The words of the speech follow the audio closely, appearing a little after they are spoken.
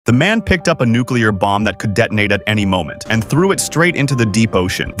The man picked up a nuclear bomb that could detonate at any moment and threw it straight into the deep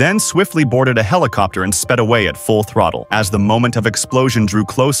ocean, then swiftly boarded a helicopter and sped away at full throttle. As the moment of explosion drew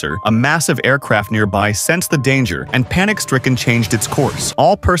closer, a massive aircraft nearby sensed the danger and panic-stricken changed its course.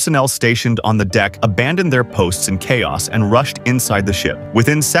 All personnel stationed on the deck abandoned their posts in chaos and rushed inside the ship.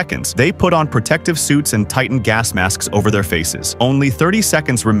 Within seconds, they put on protective suits and tightened gas masks over their faces. Only 30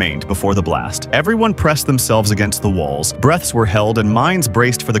 seconds remained before the blast. Everyone pressed themselves against the walls, breaths were held and minds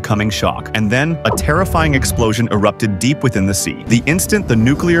braced for the coming shock. And then, a terrifying explosion erupted deep within the sea. The instant the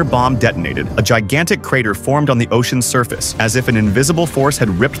nuclear bomb detonated, a gigantic crater formed on the ocean's surface, as if an invisible force had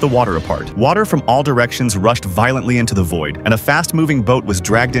ripped the water apart. Water from all directions rushed violently into the void, and a fast-moving boat was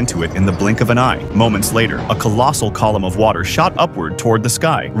dragged into it in the blink of an eye. Moments later, a colossal column of water shot upward toward the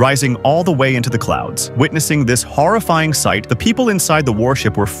sky, rising all the way into the clouds. Witnessing this horrifying sight, the people inside the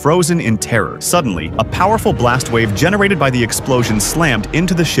warship were frozen in terror. Suddenly, a powerful blast wave generated by the explosion slammed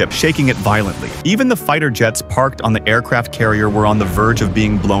into the ship, shaking it violently. Even the fighter jets parked on the aircraft carrier were on the verge of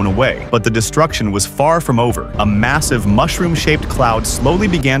being blown away. But the destruction was far from over. A massive mushroom-shaped cloud slowly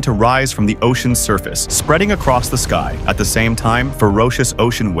began to rise from the ocean's surface, spreading across the sky. At the same time, ferocious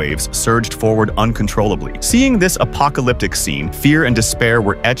ocean waves surged forward uncontrollably. Seeing this apocalyptic scene, fear and despair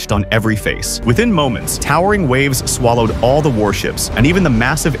were etched on every face. Within moments, towering waves swallowed all the warships, and even the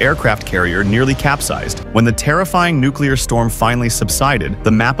massive aircraft carrier nearly capsized. When the terrifying nuclear storm finally subsided,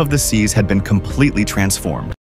 the map of the seas had been completely transformed.